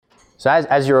So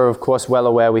as you're of course well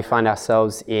aware, we find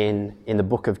ourselves in the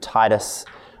book of Titus.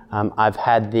 I've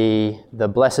had the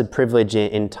blessed privilege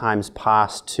in times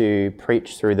past to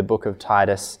preach through the book of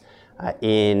Titus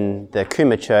in the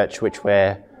Cooma Church, which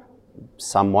we're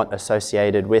somewhat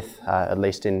associated with, at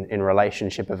least in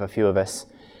relationship of a few of us.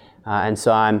 And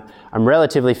so I'm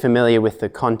relatively familiar with the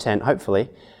content,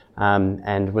 hopefully,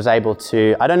 and was able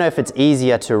to, I don't know if it's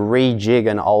easier to rejig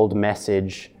an old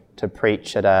message to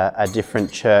preach at a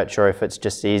different church, or if it's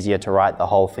just easier to write the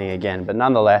whole thing again. But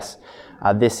nonetheless,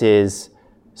 this is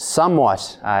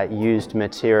somewhat used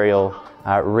material,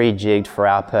 rejigged for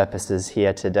our purposes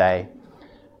here today.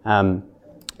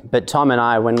 But Tom and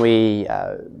I, when we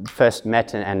first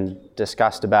met and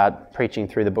discussed about preaching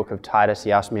through the book of Titus,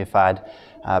 he asked me if I'd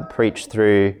preach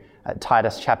through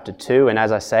Titus chapter 2. And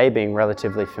as I say, being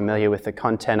relatively familiar with the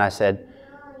content, I said,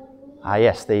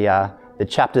 yes, the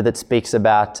chapter that speaks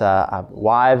about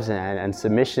wives and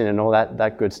submission and all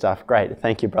that good stuff. Great,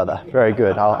 thank you, brother. Very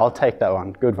good. I'll take that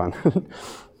one. Good one.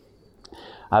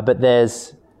 But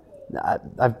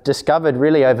I've discovered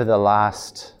really over the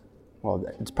last, well,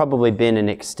 it's probably been an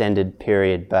extended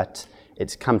period, but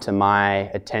it's come to my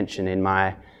attention in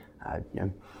my,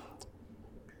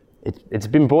 it's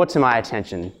been brought to my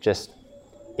attention just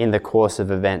in the course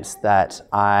of events that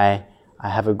I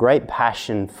have a great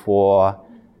passion for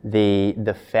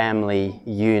the family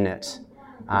unit,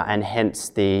 and hence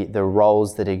the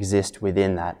roles that exist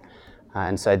within that.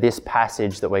 And so this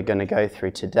passage that we're going to go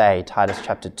through today, Titus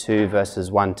chapter 2,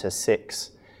 verses 1 to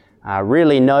 6,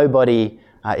 really nobody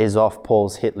is off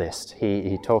Paul's hit list.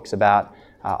 He talks about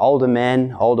older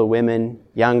men, older women,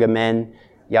 younger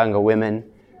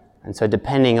women. And so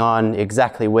depending on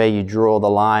exactly where you draw the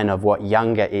line of what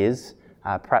younger is,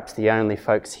 perhaps the only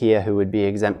folks here who would be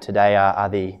exempt today are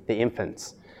the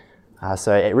infants.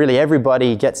 So really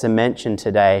everybody gets a mention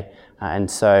today, and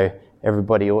so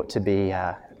everybody ought to be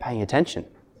paying attention.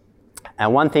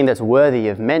 And one thing that's worthy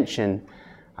of mention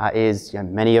is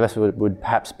many of us would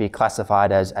perhaps be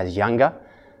classified as younger,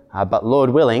 but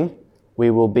Lord willing, we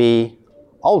will be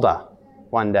older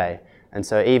one day. And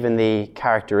so even the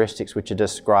characteristics which are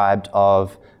described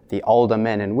of the older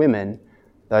men and women,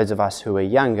 those of us who are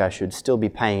younger should still be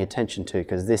paying attention to,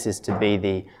 because this is to be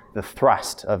the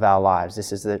thrust of our lives.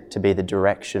 This is to be the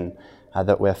direction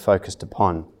that we're focused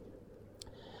upon.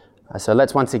 So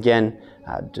let's once again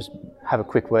just have a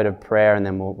quick word of prayer, and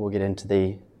then we'll get into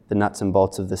the nuts and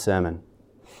bolts of the sermon.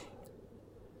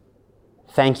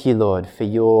 Thank you, Lord, for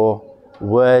your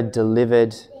word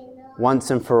delivered once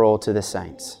and for all to the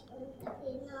saints.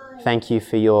 Thank you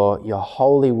for your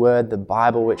holy word, the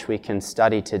Bible, which we can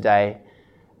study today.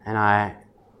 And I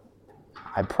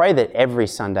pray that every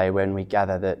Sunday when we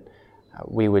gather that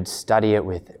we would study it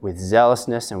with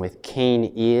zealousness and with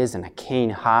keen ears and a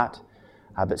keen heart,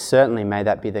 but certainly may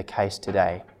that be the case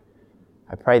today.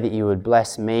 I pray that you would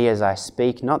bless me as I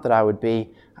speak, not that I would be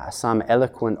some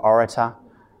eloquent orator,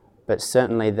 but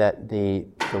certainly that the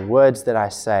words that I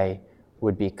say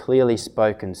would be clearly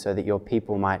spoken so that your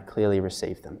people might clearly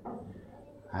receive them.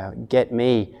 Get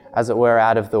me, as it were,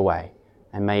 out of the way,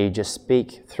 and may you just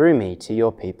speak through me to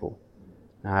your people.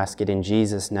 And I ask it in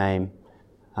Jesus' name.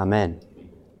 Amen.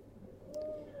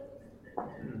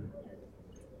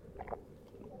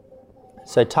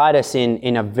 So Titus,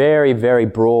 in a very, very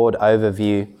broad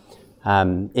overview,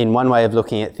 in one way of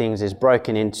looking at things, is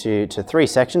broken into three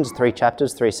sections, three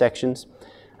chapters, three sections.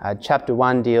 Chapter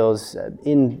 1 deals,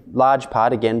 in large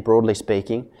part, again, broadly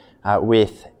speaking,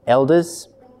 with elders.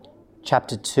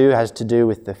 Chapter 2 has to do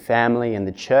with the family and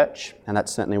the church, and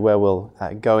that's certainly where we'll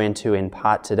go into in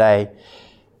part today.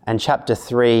 And chapter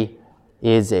 3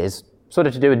 is sort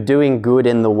of to do with doing good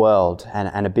in the world,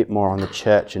 and a bit more on the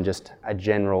church and just a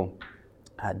general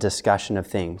discussion of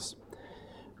things.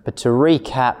 But to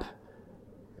recap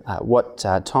what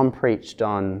Tom preached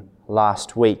on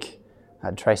last week,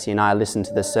 Tracy and I listened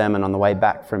to the sermon on the way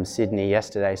back from Sydney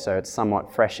yesterday, so it's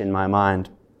somewhat fresh in my mind.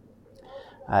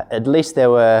 At least there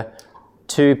were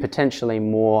two, potentially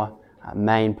more,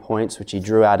 main points which he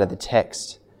drew out of the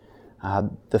text.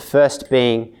 The first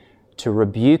being to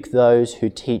rebuke those who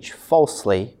teach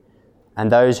falsely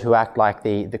and those who act like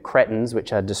the cretins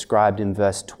which are described in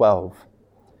verse 12.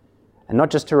 And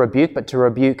not just to rebuke, but to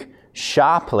rebuke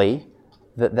sharply,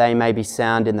 that they may be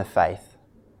sound in the faith.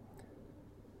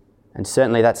 And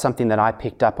certainly that's something that I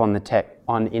picked up in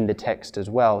the text as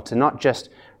well, to not just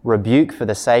rebuke for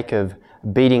the sake of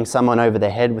beating someone over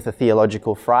the head with a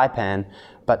theological fry pan,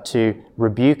 but to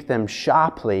rebuke them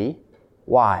sharply.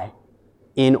 Why?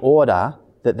 In order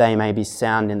that they may be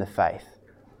sound in the faith.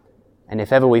 And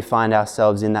if ever we find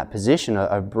ourselves in that position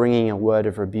of bringing a word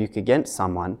of rebuke against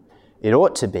someone, it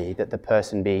ought to be that the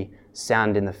person be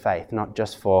sound in the faith, not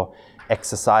just for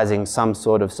exercising some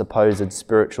sort of supposed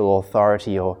spiritual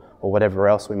authority or whatever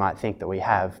else we might think that we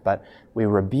have, but we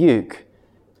rebuke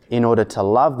in order to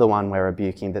love the one we're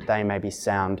rebuking, that they may be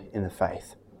sound in the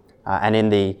faith. And in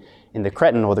the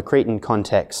Cretan or the Cretan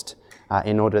context,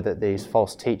 in order that these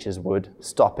false teachers would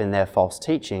stop in their false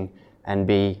teaching and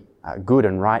be good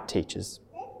and right teachers.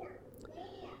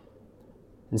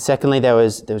 And secondly, there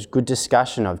was good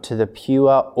discussion of, to the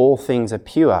pure, all things are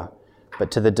pure,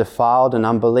 but to the defiled and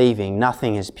unbelieving,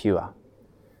 nothing is pure.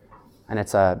 And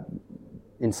it's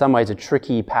in some ways a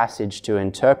tricky passage to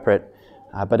interpret,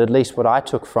 but at least what I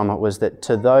took from it was that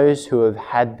to those who have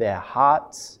had their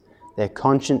hearts, their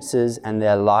consciences, and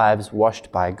their lives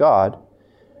washed by God,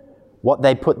 what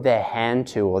they put their hand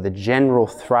to, or the general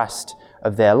thrust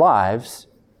of their lives,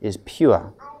 is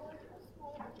pure.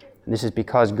 And this is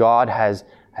because God has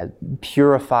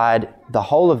purified the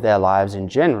whole of their lives in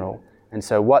general, and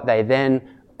so what they then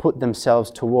put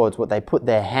themselves towards, what they put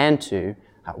their hand to,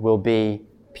 will be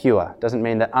pure. Doesn't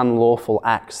mean that unlawful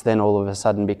acts then all of a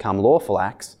sudden become lawful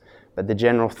acts, but the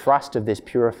general thrust of this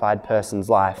purified person's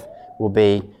life will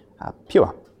be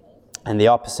pure. And the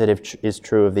opposite is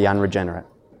true of the unregenerate.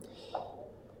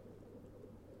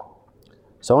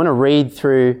 So I want to read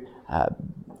through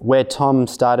where Tom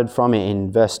started from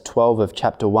in verse 12 of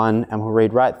chapter 1, and we'll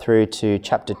read right through to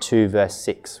chapter 2, verse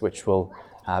 6, which will,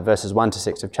 verses 1 to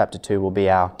 6 of chapter 2 will be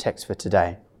our text for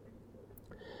today.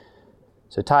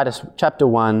 So Titus chapter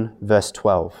 1, verse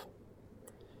 12.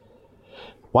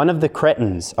 One of the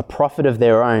Cretans, a prophet of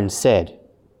their own, said,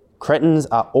 "Cretans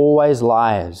are always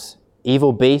liars,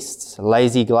 evil beasts,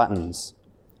 lazy gluttons.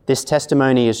 This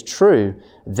testimony is true,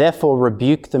 therefore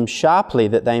rebuke them sharply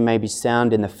that they may be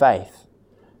sound in the faith,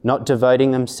 not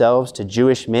devoting themselves to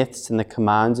Jewish myths and the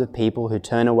commands of people who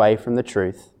turn away from the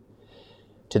truth.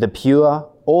 To the pure,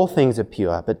 all things are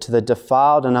pure, but to the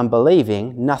defiled and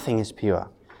unbelieving, nothing is pure.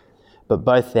 But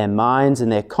both their minds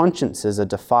and their consciences are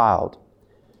defiled.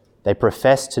 They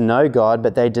profess to know God,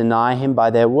 but they deny him by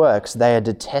their works. They are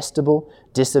detestable,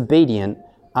 disobedient,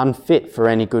 unfit for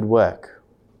any good work."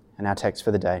 And our text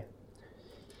for the day.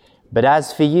 "But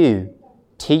as for you,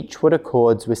 teach what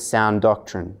accords with sound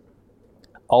doctrine.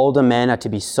 Older men are to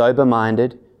be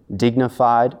sober-minded,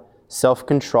 dignified,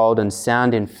 self-controlled, and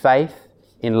sound in faith,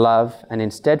 in love, and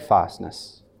in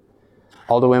steadfastness.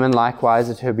 Older women likewise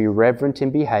are to be reverent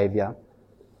in behavior,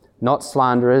 not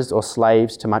slanderers or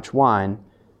slaves to much wine.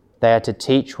 They are to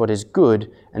teach what is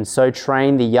good, and so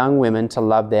train the young women to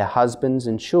love their husbands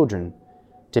and children,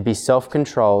 to be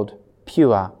self-controlled,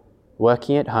 pure,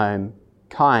 working at home,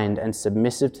 kind and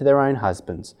submissive to their own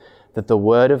husbands, that the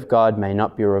word of God may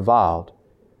not be reviled.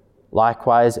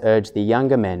 Likewise urge the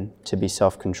younger men to be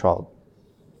self-controlled."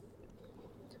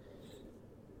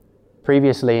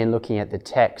 Previously, in looking at the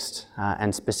text,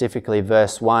 and specifically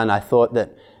verse 1, I thought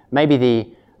that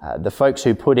maybe the folks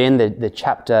who put in the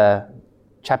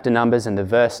chapter numbers and the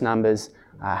verse numbers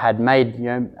had made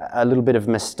a little bit of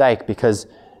a mistake, because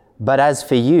 "but as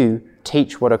for you,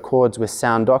 teach what accords with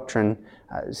sound doctrine"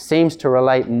 seems to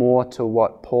relate more to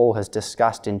what Paul has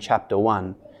discussed in chapter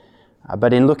 1.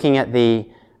 But in looking at the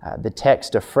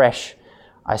text afresh,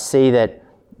 I see that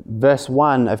verse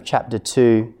 1 of chapter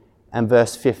 2 and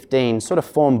verse 15 sort of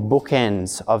form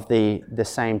bookends of the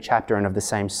same chapter and of the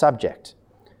same subject.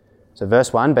 So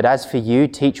verse 1, "But as for you,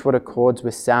 teach what accords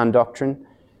with sound doctrine."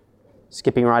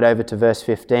 Skipping right over to verse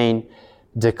 15,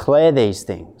 "Declare these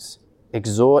things,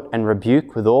 exhort and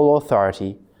rebuke with all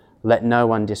authority, let no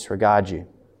one disregard you."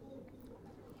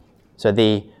 So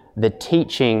the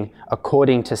teaching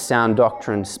according to sound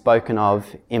doctrine spoken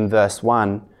of in verse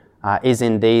 1 is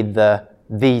indeed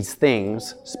these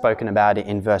things spoken about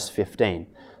in verse 15.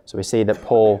 So we see that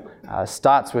Paul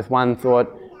starts with one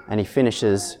thought and he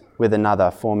finishes with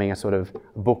another, forming a sort of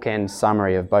bookend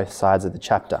summary of both sides of the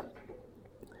chapter.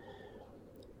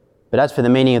 But as for the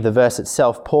meaning of the verse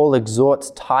itself, Paul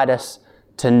exhorts Titus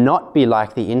to not be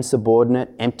like the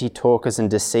insubordinate, empty talkers and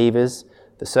deceivers,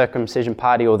 the circumcision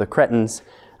party or the Cretans,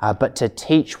 but to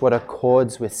teach what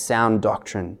accords with sound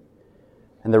doctrine.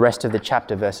 And the rest of the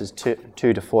chapter, verses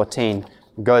 2 to 14,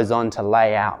 goes on to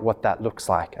lay out what that looks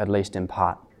like, at least in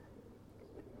part.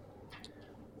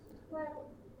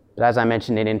 But as I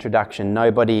mentioned in introduction,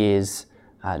 nobody is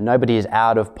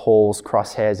out of Paul's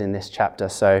crosshairs in this chapter,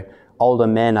 so older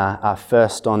men are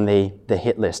first on the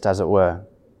hit list, as it were.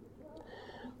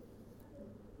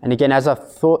 And again, as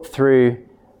I've thought through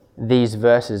these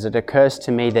verses, it occurs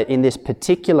to me that in this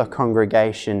particular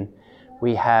congregation,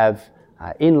 we have,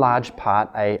 in large part,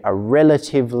 a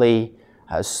relatively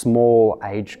small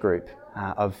age group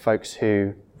of folks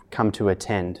who come to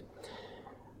attend.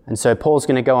 And so Paul's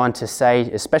going to go on to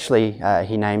say, especially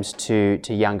he names to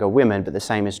younger women, but the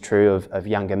same is true of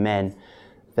younger men,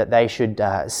 that they should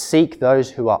seek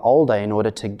those who are older in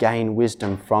order to gain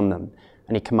wisdom from them.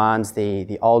 And he commands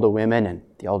the older women and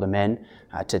the older men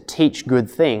to teach good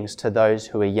things to those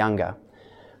who are younger.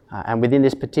 And within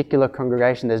this particular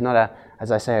congregation, there's not,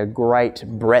 as I say, a great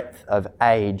breadth of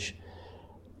age.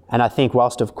 And I think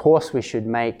whilst, of course, we should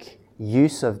make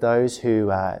use of those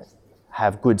who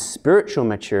have good spiritual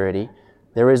maturity,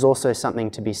 there is also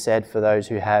something to be said for those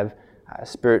who have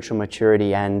spiritual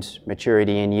maturity and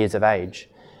maturity in years of age.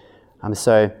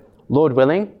 So, Lord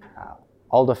willing,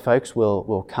 older folks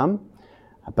will come.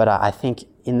 But I think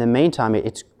in the meantime,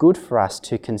 it's good for us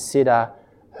to consider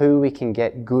who we can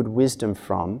get good wisdom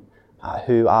from,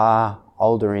 who are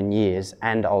older in years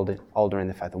and older in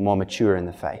the faith, or more mature in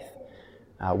the faith.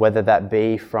 Whether that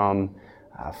be from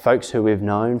folks who we've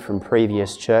known from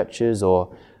previous churches,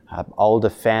 or older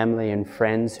family and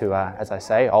friends who are, as I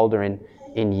say, older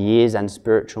in years and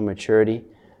spiritual maturity.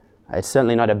 It's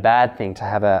certainly not a bad thing to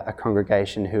have a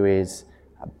congregation who is,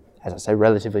 as I say,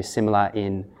 relatively similar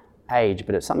in age,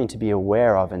 but it's something to be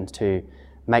aware of and to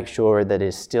make sure that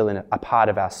is still a part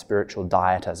of our spiritual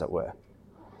diet, as it were.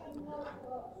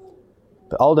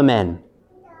 But older men,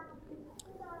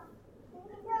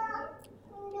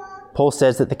 Paul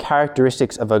says that the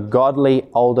characteristics of a godly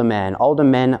older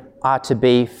men are to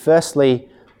be, firstly,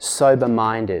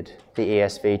 sober-minded, the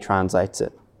ESV translates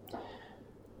it.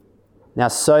 Now,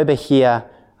 sober here,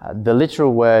 the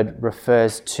literal word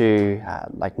refers to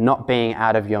like not being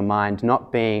out of your mind,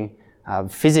 not being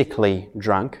physically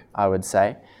drunk, I would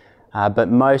say. But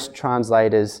most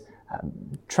translators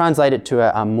translate it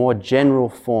to a more general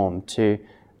form, to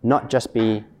not just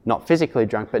be not physically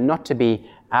drunk, but not to be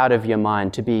out of your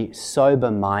mind, to be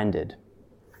sober-minded.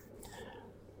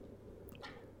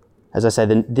 As I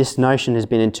say, this notion has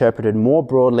been interpreted more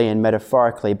broadly and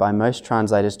metaphorically by most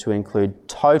translators to include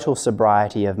total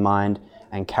sobriety of mind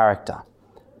and character.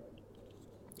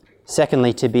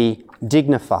 Secondly, to be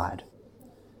dignified.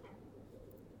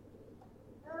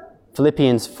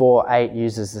 Philippians 4:8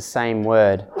 uses the same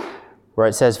word, where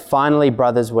it says, "Finally,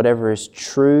 brothers, whatever is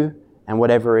true and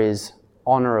whatever is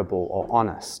honourable or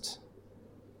honest."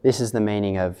 This is the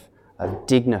meaning of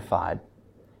dignified.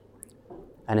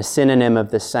 And a synonym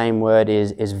of the same word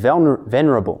is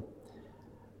venerable,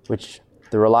 which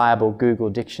the reliable Google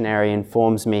dictionary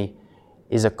informs me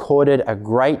is accorded a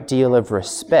great deal of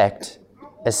respect,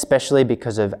 especially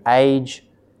because of age,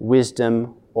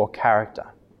 wisdom, or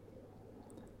character.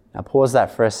 Now pause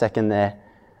that for a second there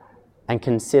and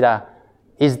consider,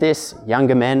 is this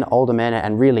younger men, older men,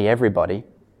 and really everybody,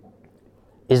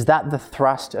 is that the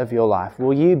thrust of your life?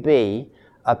 Will you be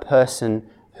a person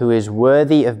who is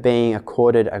worthy of being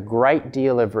accorded a great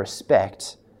deal of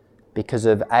respect because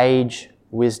of age,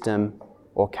 wisdom,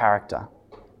 or character?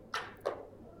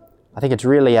 I think it's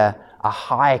really a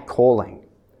high calling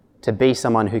to be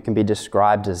someone who can be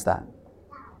described as that.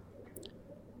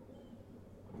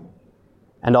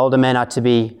 And older men are to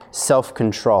be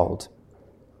self-controlled.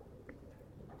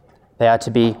 They are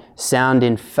to be sound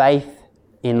in faith,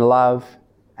 in love,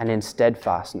 and in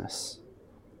steadfastness.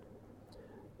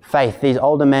 Faith, these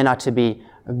older men are to be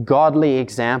godly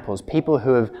examples, people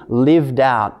who have lived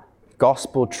out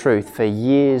gospel truth for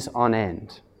years on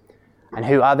end, and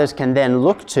who others can then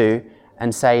look to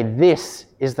and say, this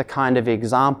is the kind of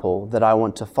example that I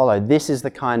want to follow. This is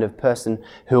the kind of person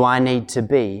who I need to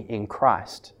be in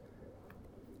Christ.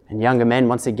 And younger men,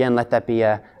 once again, let that be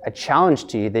a challenge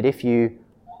to you, that if you,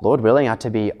 Lord willing, are to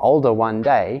be older one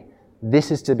day,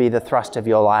 this is to be the thrust of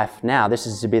your life now. This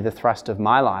is to be the thrust of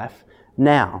my life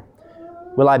now.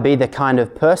 Will I be the kind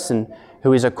of person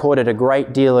who is accorded a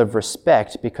great deal of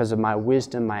respect because of my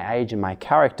wisdom, my age, and my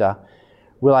character?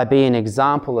 Will I be an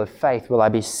example of faith? Will I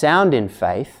be sound in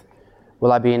faith?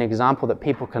 Will I be an example that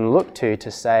people can look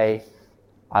to say,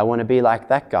 I want to be like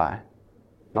that guy?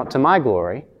 Not to my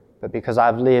glory, but because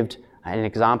I've lived an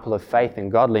example of faith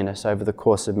and godliness over the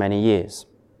course of many years.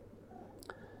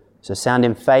 So sound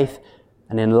in faith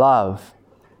and in love.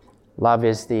 Love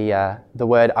is the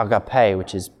word agape,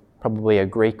 which is probably a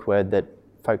Greek word that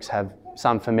folks have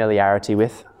some familiarity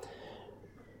with.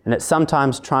 And it's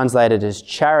sometimes translated as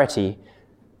charity.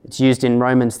 It's used in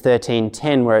Romans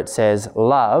 13:10, where it says,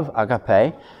 love,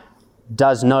 agape,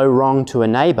 does no wrong to a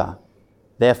neighbour.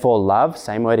 Therefore love,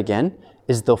 same word again,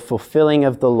 is the fulfilling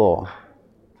of the law.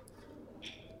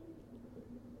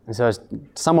 And so it's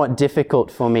somewhat difficult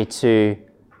for me to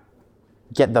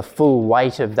get the full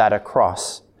weight of that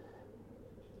across.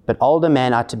 But older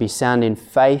men are to be sound in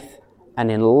faith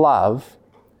and in love.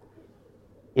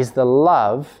 Is the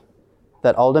love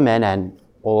that older men and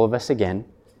all of us again,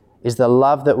 is the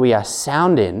love that we are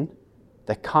sound in,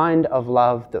 the kind of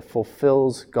love that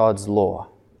fulfills God's law.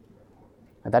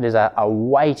 And that is a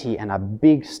weighty and a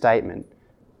big statement.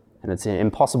 And it's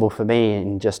impossible for me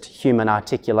in just human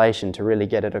articulation to really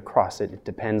get it across. It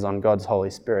depends on God's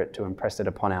Holy Spirit to impress it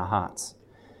upon our hearts.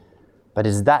 But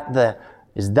is that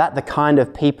the kind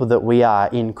of people that we are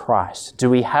in Christ? Do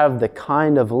we have the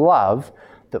kind of love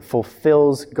that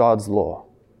fulfills God's law?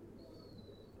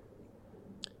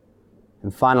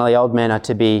 And finally, old men are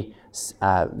to be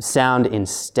sound in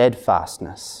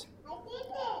steadfastness.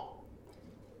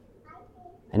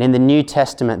 And in the New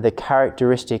Testament, the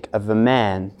characteristic of a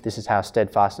man, this is how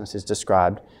steadfastness is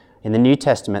described. In the New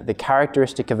Testament, the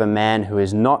characteristic of a man who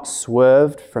is not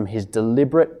swerved from his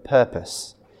deliberate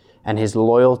purpose and his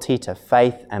loyalty to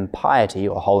faith and piety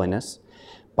or holiness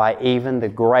by even the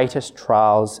greatest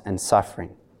trials and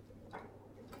suffering.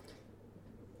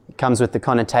 It comes with the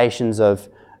connotations of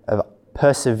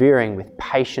persevering with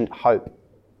patient hope.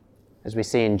 As we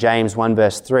see in James 1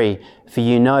 verse 3, for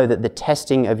you know that the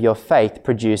testing of your faith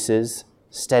produces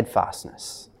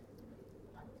steadfastness.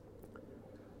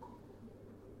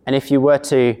 And if you were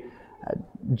to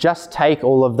just take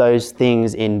all of those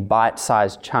things in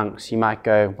bite-sized chunks, you might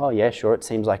go, well, yeah, sure, it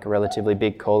seems like a relatively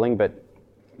big calling, but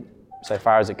so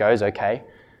far as it goes, okay.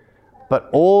 But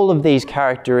all of these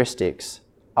characteristics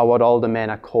are what older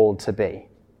men are called to be.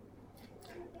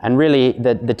 And really,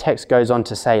 the text goes on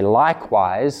to say,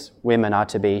 likewise, women are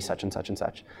to be such and such and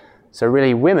such. So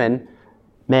really, women,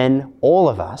 men, all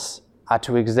of us are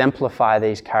to exemplify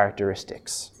these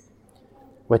characteristics.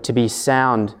 We're to be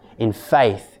sound in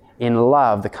faith, in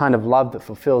love, the kind of love that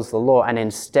fulfills the law, and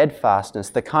in steadfastness,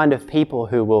 the kind of people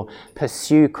who will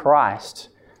pursue Christ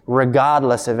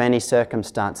regardless of any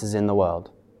circumstances in the world,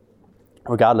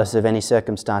 regardless of any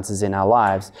circumstances in our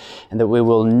lives, and that we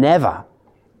will never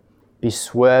be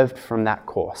swerved from that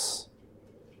course.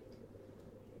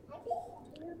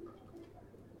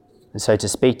 And so to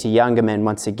speak to younger men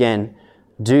once again,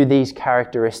 do these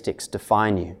characteristics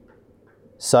define you?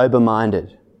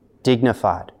 Sober-minded,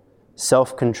 dignified,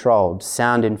 self-controlled,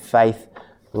 sound in faith,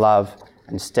 love,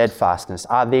 and steadfastness.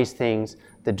 Are these things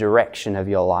the direction of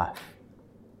your life?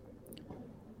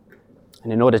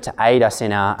 And in order to aid us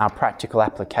in our practical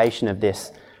application of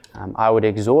this, I would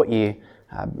exhort you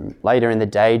later in the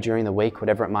day, during the week,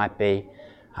 whatever it might be,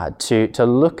 to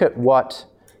look at what,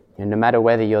 no matter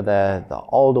whether you're the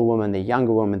older woman, the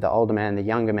younger woman, the older man, the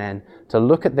younger man, to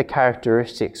look at the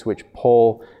characteristics which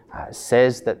Paul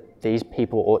says that these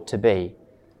people ought to be,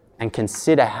 and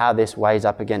consider how this weighs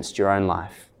up against your own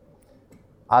life.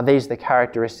 Are these the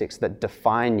characteristics that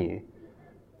define you?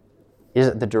 Is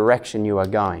it the direction you are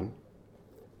going?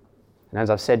 And as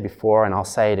I've said before, and I'll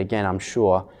say it again, I'm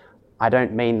sure, I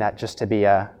don't mean that just to be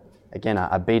a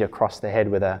beat across the head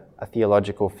with a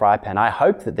theological fry pan. I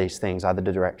hope that these things are the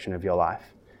direction of your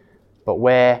life. But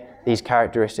where these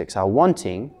characteristics are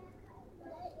wanting,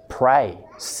 pray,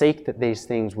 seek that these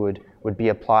things would be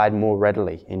applied more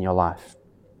readily in your life.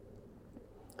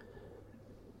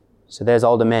 So there's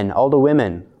older men. Older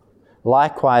women,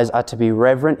 likewise, are to be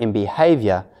reverent in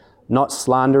behavior, not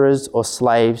slanderers or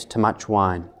slaves to much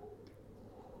wine.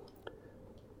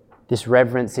 This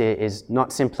reverence is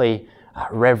not simply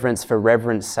reverence for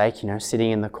reverence sake,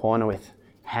 sitting in the corner with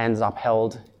hands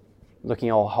upheld, looking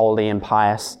all holy and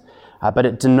pious, but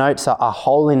it denotes a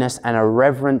holiness and a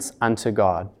reverence unto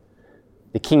God.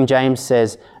 The King James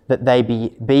says that they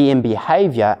be in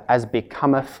behavior as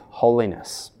becometh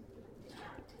holiness.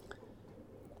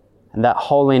 And that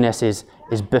holiness is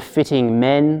befitting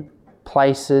men,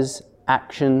 places,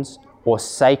 actions, or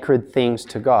sacred things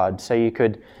to God. So you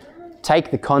could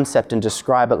take the concept and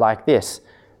describe it like this.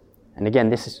 And again,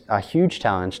 this is a huge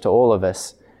challenge to all of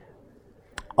us.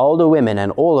 Older women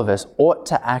and all of us ought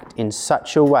to act in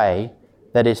such a way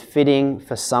that is fitting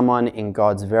for someone in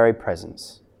God's very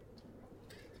presence.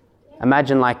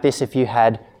 Imagine like this, if you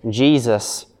had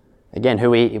Jesus, again, who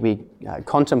we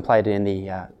contemplated in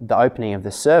the opening of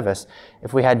the service,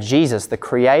 if we had Jesus, the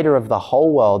creator of the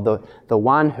whole world, the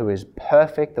one who is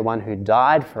perfect, the one who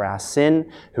died for our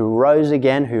sin, who rose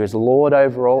again, who is Lord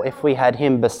over all, if we had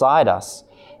him beside us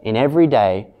in every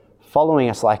day, following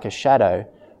us like a shadow,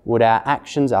 would our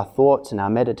actions, our thoughts, and our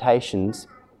meditations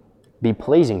be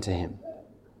pleasing to him?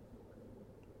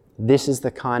 This is the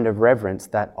kind of reverence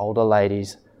that older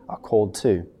ladies are called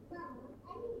to.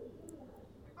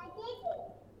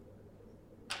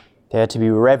 They are to be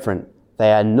reverent.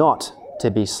 They are not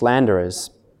to be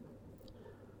slanderers.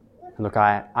 Look,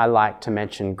 I like to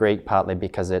mention Greek partly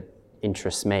because it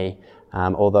interests me,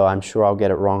 although I'm sure I'll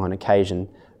get it wrong on occasion.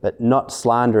 But not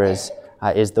slanderers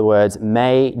is the words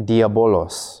me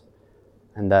diabolos.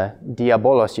 And the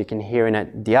diabolos, you can hear in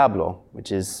it diablo,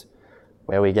 which is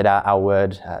where we get our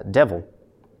word devil.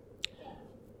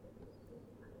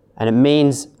 And it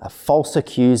means false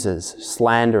accusers,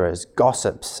 slanderers,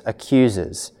 gossips,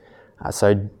 accusers.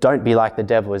 So don't be like the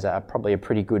devil is probably a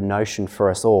pretty good notion for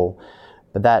us all.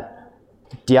 But that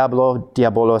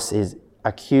diabolos is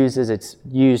accusers. It's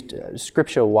used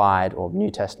scripture-wide or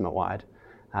New Testament-wide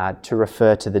to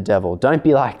refer to the devil. Don't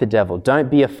be like the devil.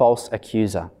 Don't be a false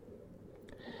accuser.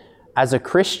 As a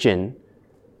Christian,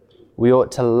 we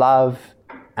ought to love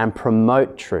and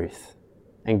promote truth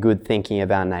and good thinking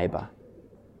of our neighbour,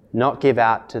 not give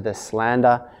out to the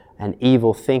slander and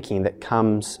evil thinking that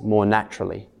comes more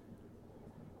naturally.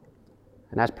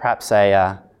 And that's perhaps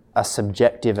a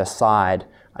subjective aside.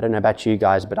 I don't know about you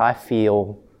guys, but I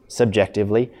feel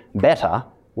subjectively better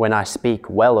when I speak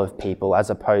well of people as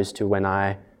opposed to when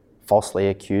I falsely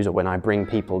accuse or when I bring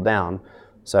people down.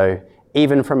 So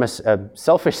even from a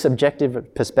selfish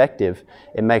subjective perspective,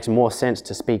 it makes more sense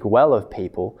to speak well of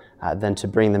people than to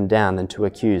bring them down, than to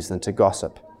accuse, than to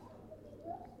gossip.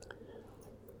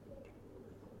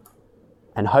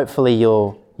 And hopefully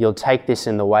you'll take this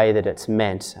in the way that it's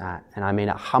meant, and I mean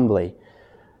it humbly.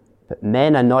 But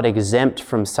men are not exempt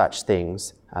from such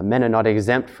things. Men are not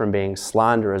exempt from being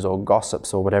slanderers or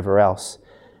gossips or whatever else.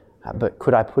 But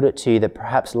could I put it to you that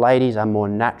perhaps ladies are more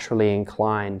naturally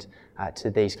inclined to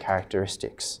these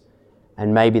characteristics?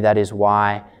 And maybe that is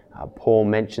why Paul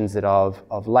mentions it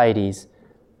of ladies.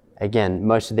 Again,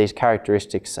 most of these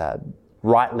characteristics are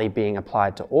rightly being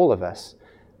applied to all of us,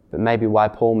 but maybe why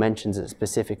Paul mentions it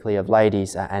specifically of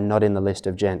ladies and not in the list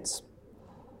of gents.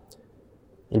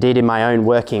 Indeed, in my own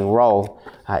working role,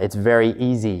 it's very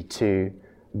easy to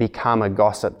become a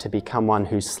gossip, to become one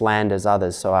who slanders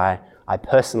others. So I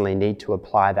personally need to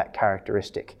apply that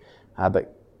characteristic.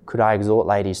 But could I exhort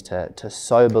ladies to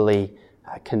soberly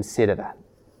consider that?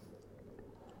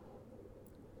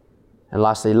 And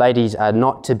lastly, ladies are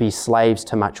not to be slaves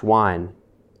to much wine.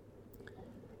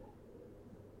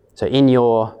 So in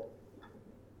your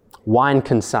wine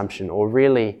consumption, or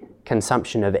really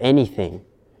consumption of anything,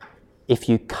 if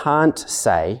you can't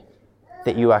say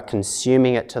that you are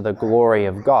consuming it to the glory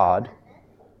of God,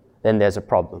 then there's a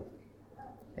problem.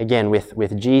 Again,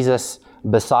 with Jesus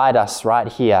beside us right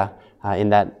here, in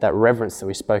that reverence that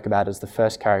we spoke about as the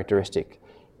first characteristic,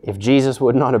 if Jesus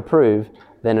would not approve,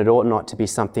 then it ought not to be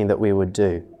something that we would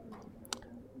do.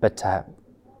 But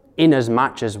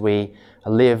inasmuch as we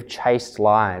live chaste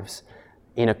lives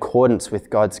in accordance with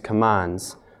God's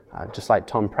commands, just like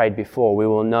Tom prayed before, we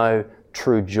will know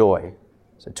true joy.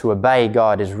 So to obey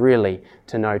God is really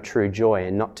to know true joy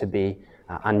and not to be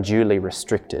unduly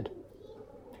restricted.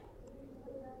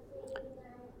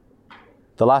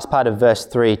 The last part of verse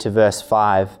 3 to verse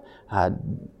 5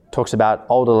 talks about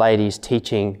older ladies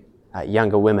teaching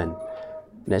younger women.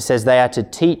 And it says they are to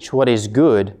teach what is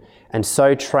good and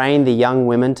so train the young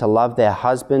women to love their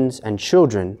husbands and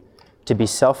children, to be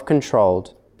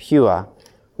self-controlled, pure,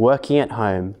 working at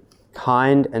home,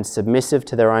 kind and submissive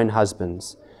to their own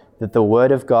husbands, that the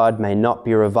word of God may not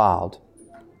be reviled.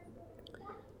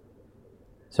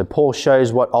 So Paul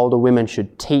shows what older women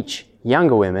should teach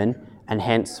younger women, and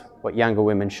hence what younger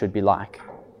women should be like.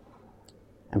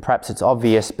 And perhaps it's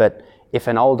obvious, but if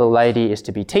an older lady is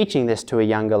to be teaching this to a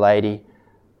younger lady,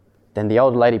 then the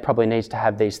older lady probably needs to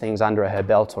have these things under her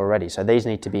belt already. So these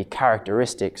need to be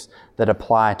characteristics that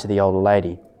apply to the older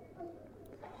lady.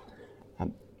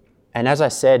 And as I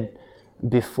said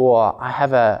before, I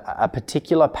have a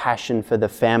particular passion for the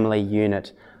family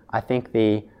unit. I think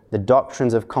the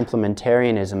doctrines of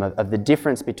complementarianism, of the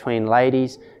difference between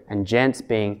ladies and gents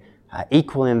being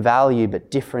equal in value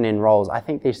but different in roles, I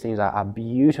think these things are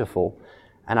beautiful.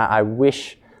 And I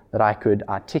wish that I could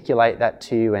articulate that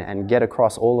to you and get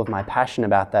across all of my passion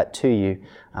about that to you.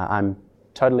 I'm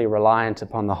totally reliant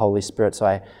upon the Holy Spirit, so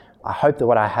I hope that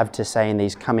what I have to say in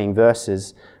these coming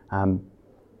verses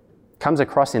comes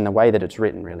across in the way that it's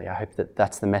written, really. I hope that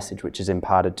that's the message which is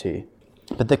imparted to you.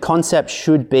 But the concept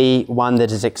should be one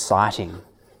that is exciting,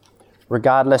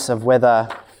 regardless of whether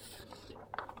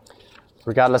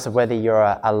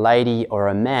you're a lady or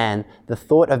a man. The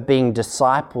thought of being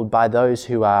discipled by those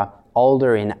who are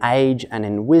older in age and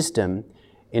in wisdom,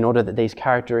 in order that these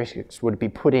characteristics would be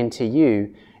put into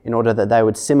you, in order that they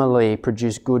would similarly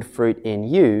produce good fruit in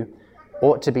you,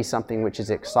 ought to be something which is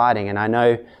exciting. And I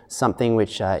know something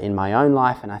which in my own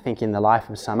life, and I think in the life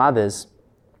of some others,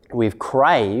 we've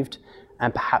craved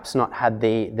and perhaps not had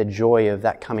the joy of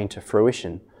that coming to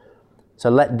fruition. So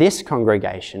let this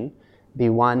congregation be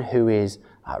one who is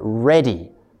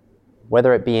ready,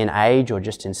 whether it be in age or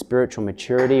just in spiritual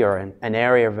maturity or in an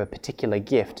area of a particular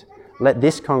gift, let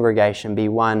this congregation be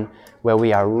one where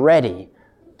we are ready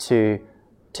to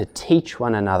teach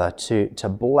one another, to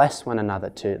bless one another,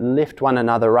 to lift one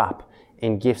another up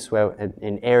in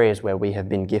in areas where we have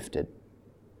been gifted.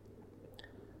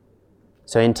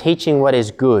 So in teaching what is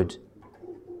good,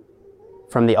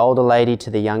 from the older lady to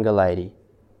the younger lady,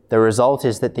 the result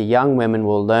is that the young women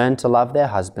will learn to love their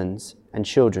husbands and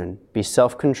children, be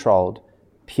self-controlled,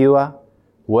 pure,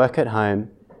 work at home,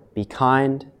 be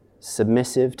kind,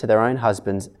 submissive to their own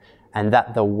husbands, and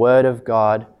that the word of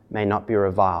God may not be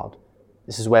reviled.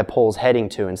 This is where Paul's heading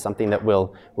to, and something that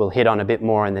we'll hit on a bit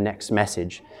more in the next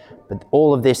message. But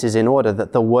all of this is in order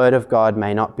that the word of God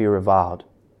may not be reviled.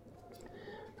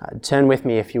 Turn with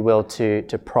me, if you will, to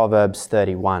Proverbs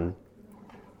 31.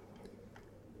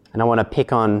 And I want to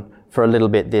pick on for a little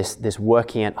bit this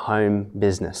working at home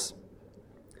business.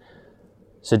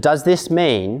 So does this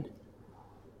mean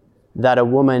that a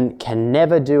woman can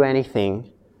never do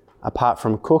anything apart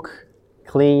from cook,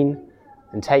 clean,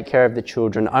 and take care of the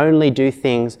children, only do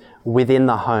things within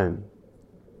the home?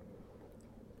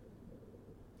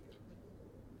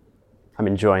 I'm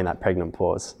enjoying that pregnant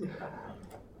pause.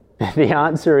 The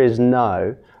answer is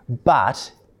no,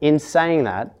 but in saying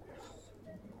that,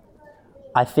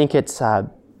 I think it's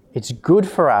good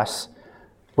for us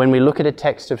when we look at a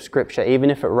text of Scripture, even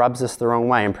if it rubs us the wrong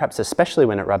way, and perhaps especially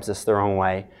when it rubs us the wrong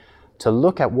way, to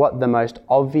look at what the most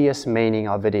obvious meaning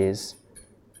of it is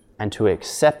and to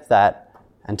accept that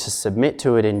and to submit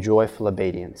to it in joyful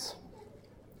obedience.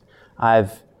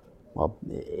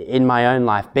 In my own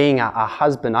life, being a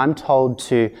husband, I'm told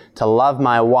to love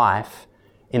my wife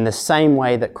in the same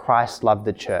way that Christ loved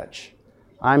the church.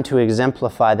 I'm to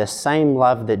exemplify the same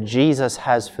love that Jesus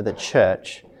has for the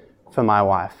church for my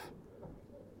wife.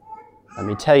 Let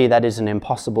me tell you, that is an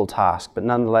impossible task, but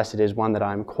nonetheless it is one that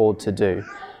I'm called to do.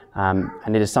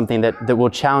 And it is something that will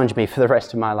challenge me for the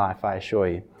rest of my life, I assure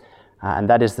you. And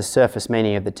that is the surface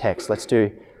meaning of the text. Let's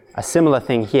do a similar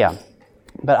thing here.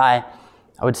 But I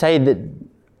would say that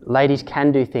ladies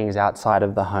can do things outside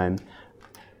of the home,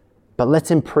 but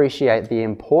let's appreciate the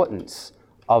importance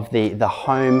of the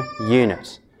home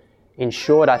unit. In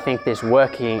short, I think this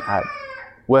working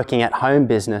at home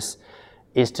business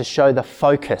is to show the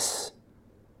focus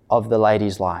of the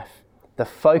lady's life. The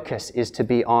focus is to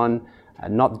be on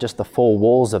not just the four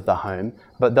walls of the home,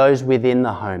 but those within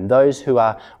the home, those who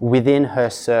are within her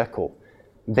circle.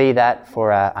 Be that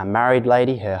for a married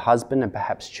lady, her husband and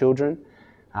perhaps children,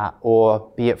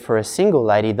 or be it for a single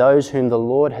lady, those whom the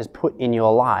Lord has put in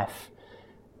your life.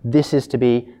 This is to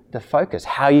be the focus,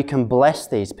 how you can bless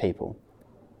these people.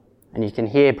 And you can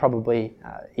hear probably,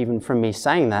 even from me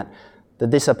saying that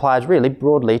this applies really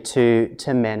broadly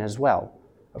to men as well.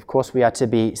 Of course, we are to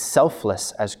be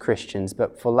selfless as Christians,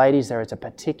 but for ladies there is a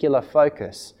particular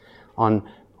focus on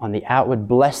the outward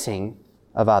blessing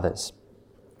of others.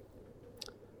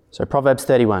 So Proverbs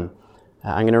 31,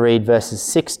 I'm going to read verses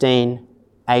 16,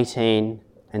 18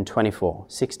 and 24.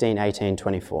 16, 18,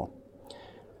 24.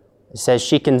 It says,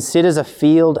 "She considers a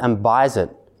field and buys it.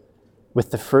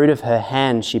 With the fruit of her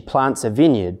hand she plants a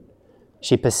vineyard.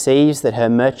 She perceives that her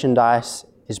merchandise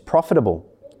is profitable.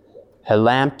 Her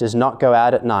lamp does not go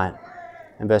out at night."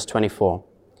 And verse 24.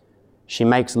 "She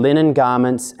makes linen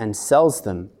garments and sells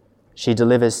them. She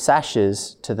delivers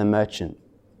sashes to the merchant."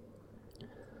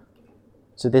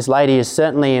 So this lady is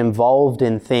certainly involved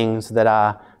in things that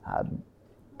are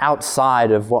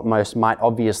outside of what most might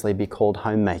obviously be called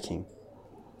homemaking.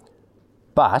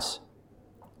 But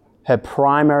her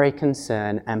primary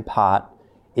concern and part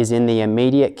is in the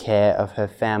immediate care of her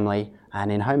family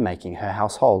and in homemaking, her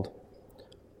household.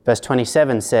 Verse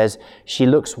 27 says, "She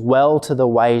looks well to the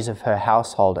ways of her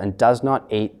household and does not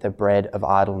eat the bread of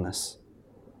idleness."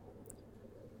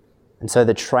 And so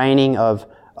the training of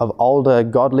older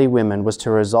godly women was to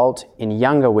result in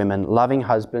younger women loving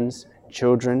husbands,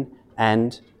 children,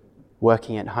 and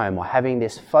working at home, or having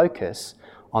this focus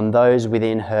on those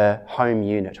within her home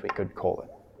unit, we could call it.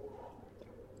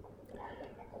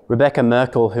 Rebecca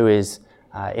Merkel, who is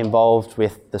involved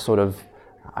with the sort of,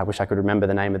 I wish I could remember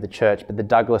the name of the church, but the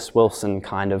Douglas Wilson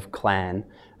kind of clan,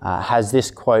 has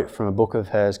this quote from a book of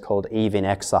hers called Eve in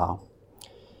Exile.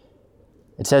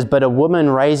 It says, "But a woman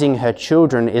raising her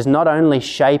children is not only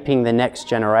shaping the next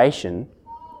generation,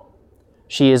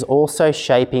 she is also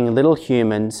shaping little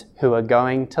humans who are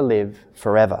going to live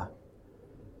forever.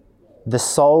 The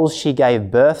souls she gave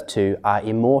birth to are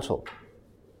immortal."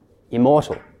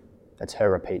 Immortal. That's her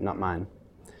repeat, not mine.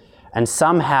 "And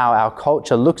somehow our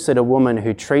culture looks at a woman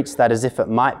who treats that as if it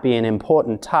might be an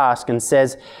important task and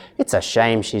says, it's a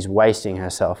shame she's wasting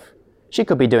herself. She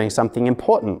could be doing something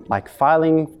important, like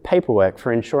filing paperwork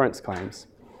for insurance claims.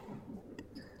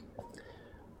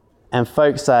 And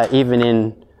folks, even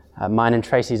in mine and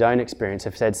Tracy's own experience,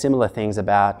 have said similar things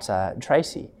about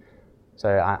Tracy.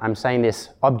 So I'm saying this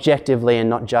objectively and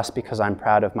not just because I'm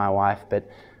proud of my wife, but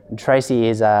Tracy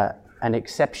is an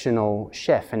exceptional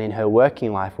chef, and in her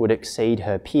working life would exceed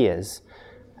her peers.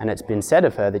 And it's been said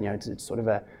of her that, it's sort of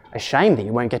a shame that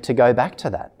you won't get to go back to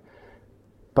that.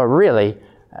 But really,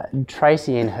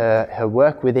 Tracy in her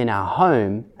work within our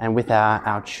home and with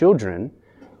our children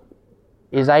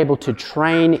is able to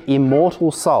train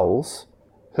immortal souls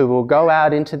who will go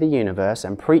out into the universe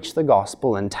and preach the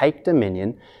gospel and take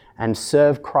dominion and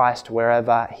serve Christ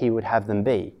wherever he would have them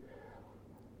be.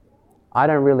 I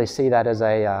don't really see that as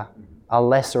a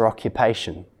lesser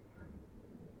occupation.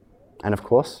 And of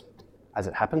course, as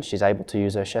it happens, she's able to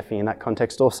use her chefing in that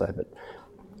context also, but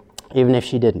even if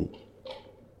she didn't.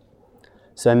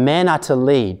 So men are to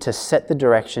lead, to set the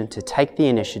direction, to take the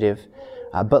initiative,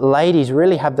 but ladies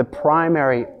really have the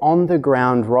primary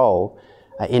on-the-ground role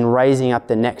in raising up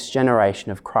the next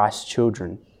generation of Christ's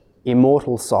children,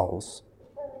 immortal souls.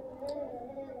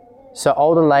 So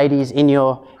older ladies in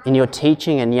your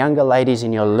teaching and younger ladies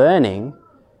in your learning,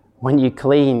 when you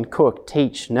clean, cook,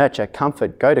 teach, nurture,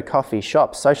 comfort, go to coffee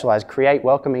shops, socialize, create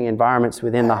welcoming environments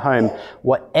within the home,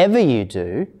 whatever you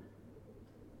do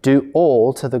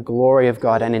all to the glory of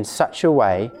God and in such a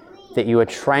way that you are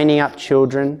training up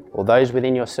children or those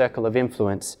within your circle of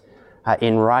influence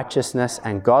in righteousness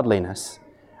and godliness,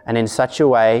 and in such a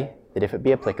way that, if it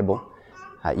be applicable,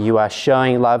 you are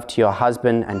showing love to your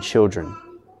husband and children.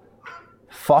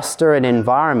 Foster an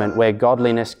environment where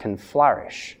godliness can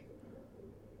flourish.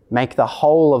 Make the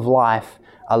whole of life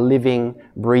a living,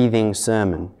 breathing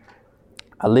sermon.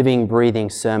 A living, breathing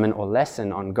sermon or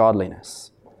lesson on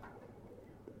godliness.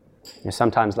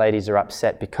 Sometimes ladies are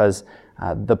upset because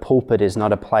the pulpit is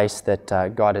not a place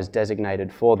that God has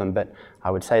designated for them, but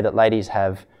I would say that ladies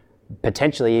have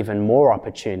potentially even more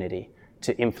opportunity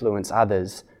to influence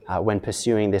others when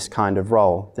pursuing this kind of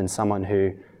role than someone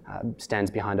who stands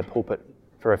behind a pulpit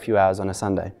for a few hours on a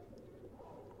Sunday.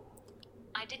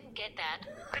 I didn't get that.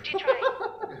 Could you try?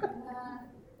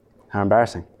 How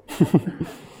embarrassing.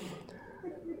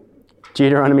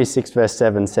 Deuteronomy 6 verse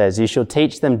 7 says, "You shall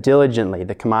teach them diligently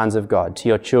the commands of God to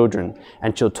your children,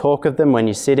 and shall talk of them when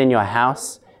you sit in your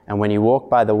house, and when you walk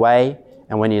by the way,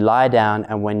 and when you lie down,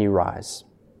 and when you rise.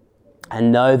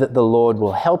 And know that the Lord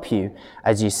will help you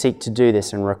as you seek to do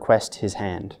this and request his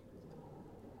hand."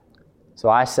 So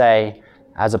I say,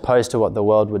 as opposed to what the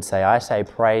world would say, I say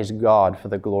praise God for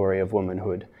the glory of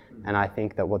womanhood. And I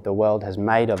think that what the world has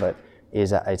made of it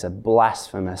is a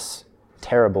blasphemous,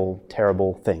 terrible,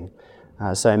 terrible thing.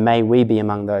 So may we be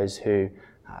among those who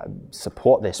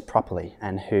support this properly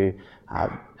and who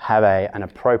have an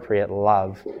appropriate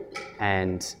love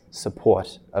and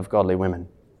support of godly women.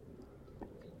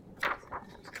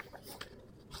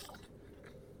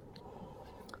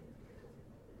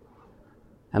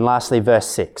 And lastly, verse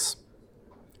 6.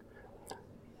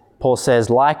 Paul says,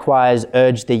 "Likewise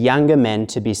urge the younger men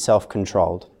to be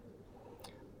self-controlled."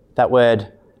 That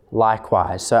word,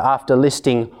 likewise. So after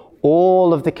listing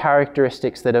all of the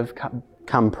characteristics that have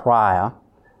come prior,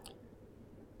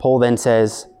 Paul then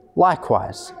says,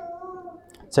 likewise.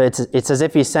 So it's as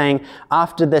if he's saying,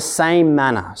 after the same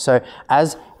manner. So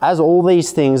as all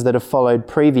these things that have followed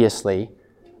previously,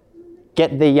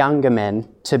 get the younger men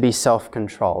to be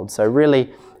self-controlled. So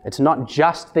really, it's not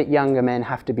just that younger men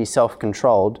have to be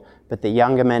self-controlled, but the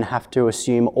younger men have to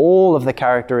assume all of the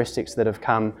characteristics that have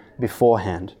come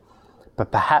beforehand.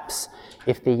 But perhaps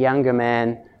if the younger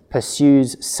man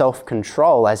pursues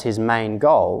self-control as his main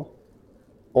goal,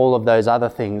 all of those other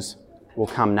things will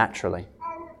come naturally.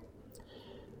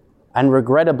 And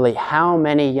regrettably, how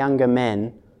many younger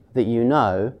men that you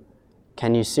know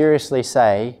can you seriously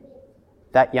say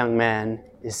that young man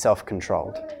is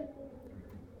self-controlled?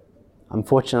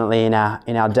 Unfortunately, in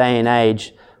our day and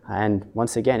age, and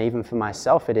once again, even for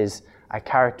myself, it is a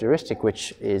characteristic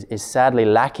which is sadly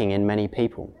lacking in many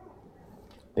people.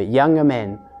 But younger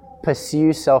men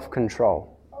pursue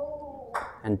self-control.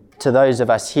 And to those of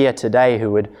us here today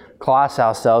who would class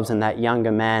ourselves in that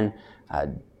younger man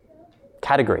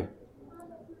category,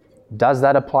 does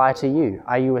that apply to you?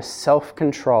 Are you a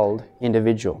self-controlled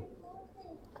individual?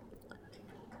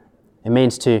 It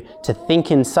means to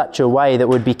think in such a way that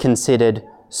would be considered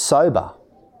sober.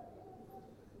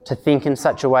 To think in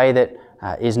such a way that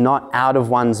is not out of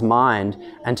one's mind,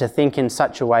 and to think in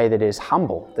such a way that is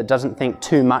humble, that doesn't think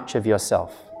too much of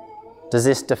yourself. Does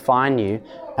this define you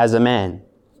as a man?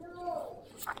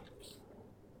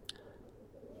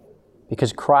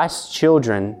 Because Christ's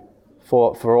children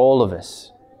for all of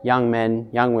us, young men,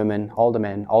 young women,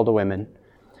 older women.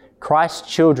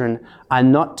 Christ's children are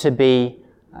not to be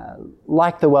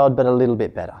like the world, but a little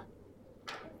bit better.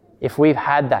 If we've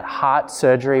had that heart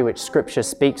surgery, which Scripture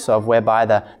speaks of, whereby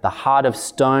the heart of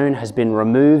stone has been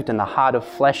removed and the heart of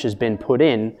flesh has been put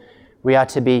in, we are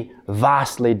to be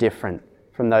vastly different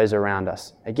from those around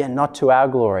us. Again, not to our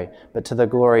glory, but to the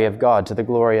glory of God, to the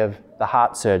glory of the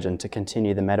heart surgeon, to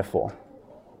continue the metaphor.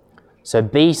 So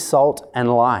be salt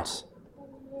and light.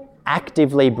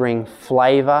 Actively bring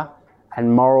flavor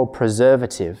and moral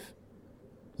preservative.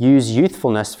 Use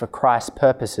youthfulness for Christ's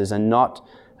purposes and not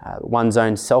one's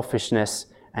own selfishness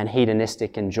and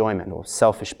hedonistic enjoyment or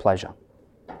selfish pleasure.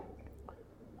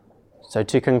 So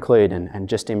to conclude, and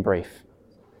just in brief,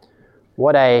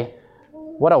 what a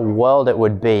world it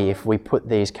would be if we put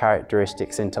these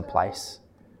characteristics into place.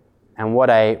 And what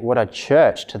a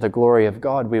church to the glory of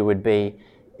God we would be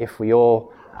if we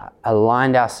all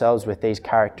aligned ourselves with these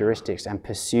characteristics and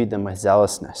pursued them with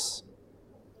zealousness.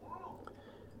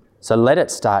 So let it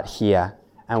start here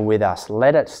and with us.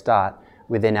 Let it start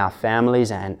within our families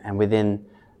and within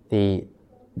the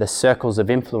circles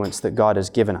of influence that God has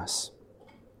given us.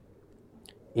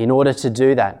 In order to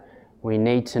do that, we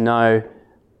need to know,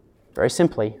 very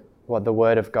simply, what the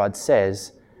Word of God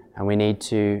says, and we need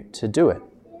to do it.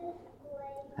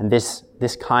 And this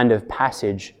kind of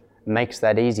passage makes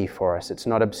that easy for us. It's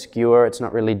not obscure, it's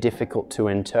not really difficult to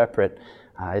interpret.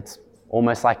 It's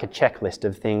almost like a checklist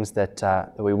of things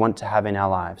that we want to have in our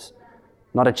lives.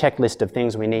 Not a checklist of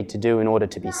things we need to do in order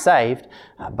to be saved,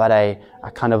 but a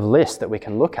kind of list that we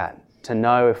can look at to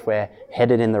know if we're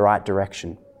headed in the right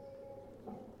direction.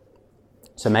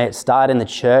 So may it start in the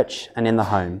church and in the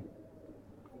home.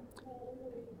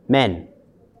 Men,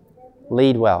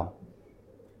 lead well.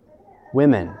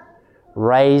 Women,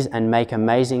 raise and make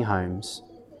amazing homes.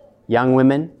 Young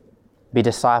women, be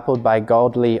discipled by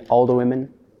godly older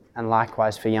women, and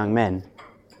likewise for young men.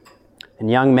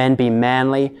 And young men, be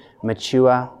manly,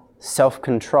 mature,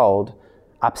 self-controlled,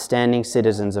 upstanding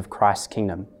citizens of Christ's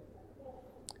kingdom.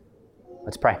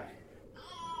 Let's pray.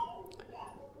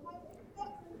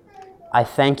 I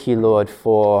thank you, Lord,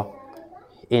 for,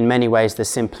 in many ways, the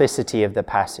simplicity of the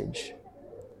passage.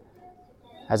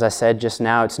 As I said just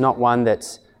now, it's not one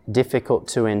that's difficult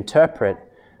to interpret,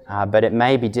 but it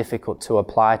may be difficult to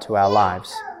apply to our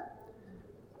lives.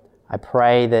 I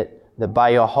pray that by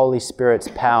your Holy Spirit's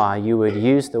power, you would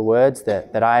use the words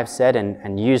that I have said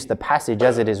and use the passage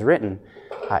as it is written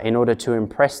in order to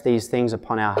impress these things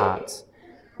upon our hearts.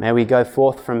 May we go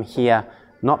forth from here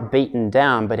not beaten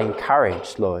down, but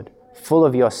encouraged, Lord, full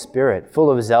of your Spirit, full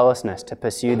of zealousness to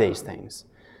pursue these things,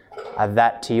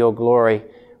 that to your glory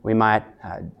we might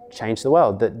change the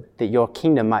world, that your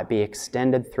kingdom might be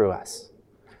extended through us.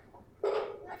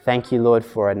 Thank you, Lord,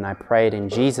 for it, and I pray it in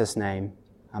Jesus' name.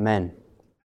 Amen.